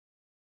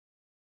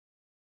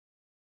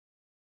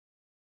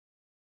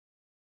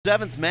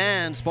Seventh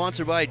man,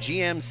 sponsored by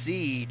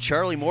GMC,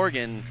 Charlie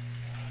Morgan,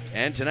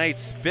 and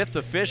tonight's fifth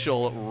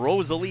official,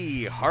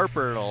 Rosalie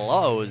Harper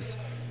Lowe's,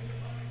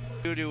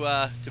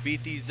 to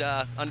beat these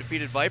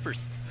undefeated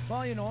Vipers.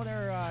 Well, you know,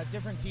 they're a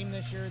different team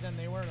this year than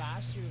they were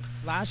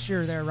last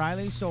year there,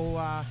 Riley.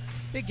 So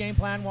big game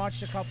plan.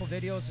 Watched a couple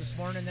videos this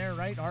morning there,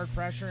 right? Hard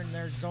pressure in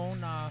their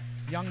zone.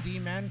 Young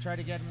D-men, try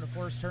to get them to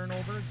force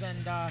turnovers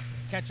and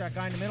catch that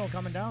guy in the middle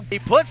coming down. He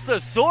puts the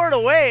sword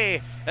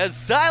away as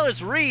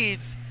Silas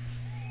Reeds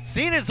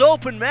seen his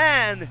open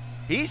man.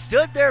 He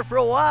stood there for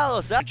a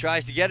while. He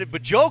tries to get it,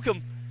 but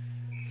Jokum.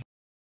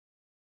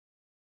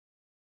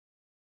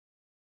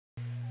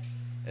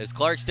 As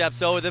Clark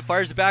steps over, then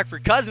fires it back for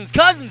Cousins.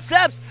 Cousins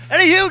steps,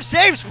 and a huge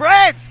save,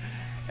 Sprague's!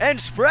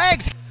 And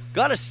Sprague's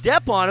got a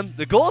step on him.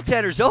 The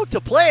goaltender's out to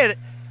play it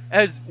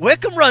as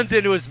Wickham runs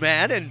into his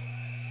man, and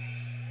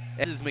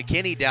this is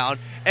McKinney down.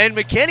 And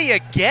McKinney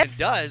again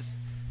does.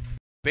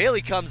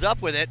 Bailey comes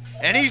up with it,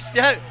 and he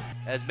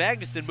as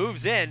Magnuson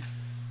moves in.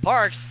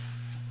 Parks,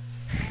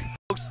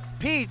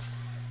 Pete's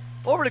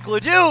over to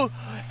Gladue,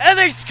 and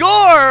they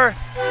score!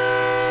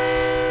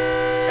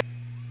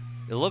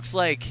 It looks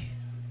like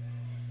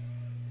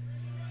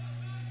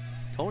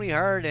Tony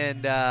Hart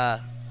and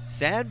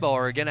Sambo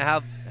are gonna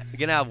have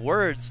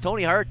words.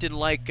 Tony Hart didn't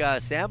like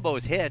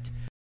Sambo's hit.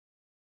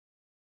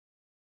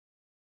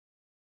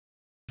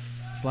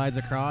 Slides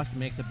across,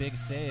 makes a big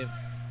save.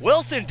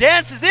 Wilson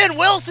dances in.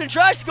 Wilson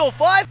tries to go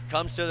 5.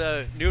 Comes to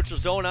the neutral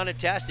zone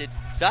unattested.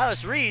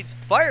 Silas Reeds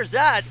fires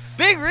that.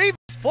 Big rebound,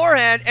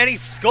 forehand, and he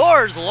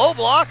scores. Low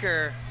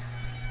blocker.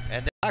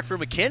 And then back for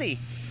McKinney.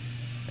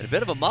 And a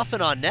bit of a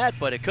muffin on net,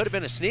 but it could have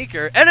been a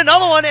sneaker. And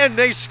another one, and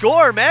they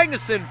score.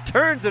 Magnuson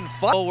turns and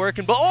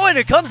working. But and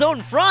it comes out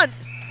in front.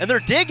 And they're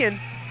digging.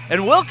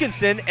 And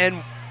Wilkinson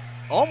and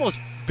almost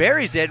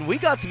buries it. And we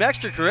got some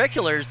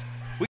extracurriculars.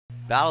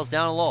 Battles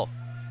down low.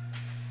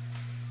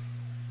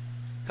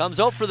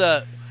 Comes out for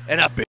the, and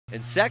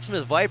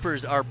Sexsmith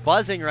Vipers are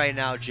buzzing right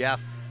now,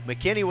 Jeff.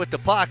 McKinney with the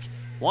puck,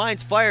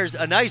 winds, fires,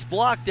 a nice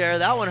block there.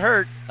 That one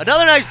hurt.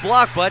 Another nice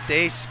block, but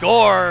they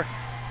score.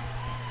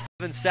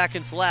 7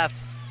 seconds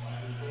left.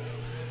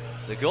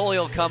 The goalie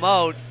will come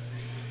out.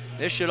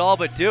 This should all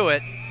but do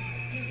it.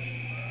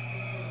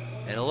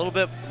 And a little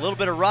bit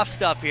of rough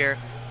stuff here.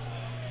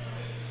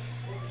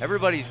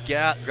 Everybody's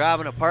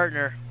grabbing a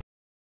partner.